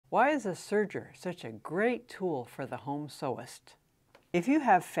Why is a serger such a great tool for the home sewist? If you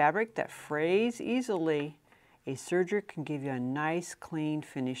have fabric that frays easily, a serger can give you a nice, clean,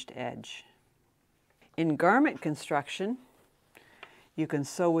 finished edge. In garment construction, you can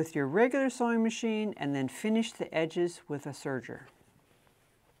sew with your regular sewing machine and then finish the edges with a serger.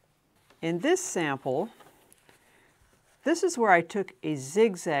 In this sample, this is where I took a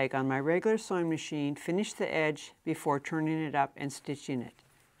zigzag on my regular sewing machine, finished the edge before turning it up and stitching it.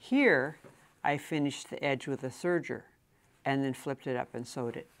 Here, I finished the edge with a serger and then flipped it up and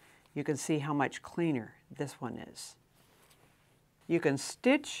sewed it. You can see how much cleaner this one is. You can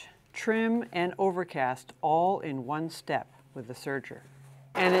stitch, trim, and overcast all in one step with the serger.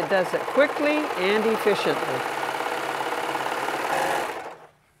 And it does it quickly and efficiently.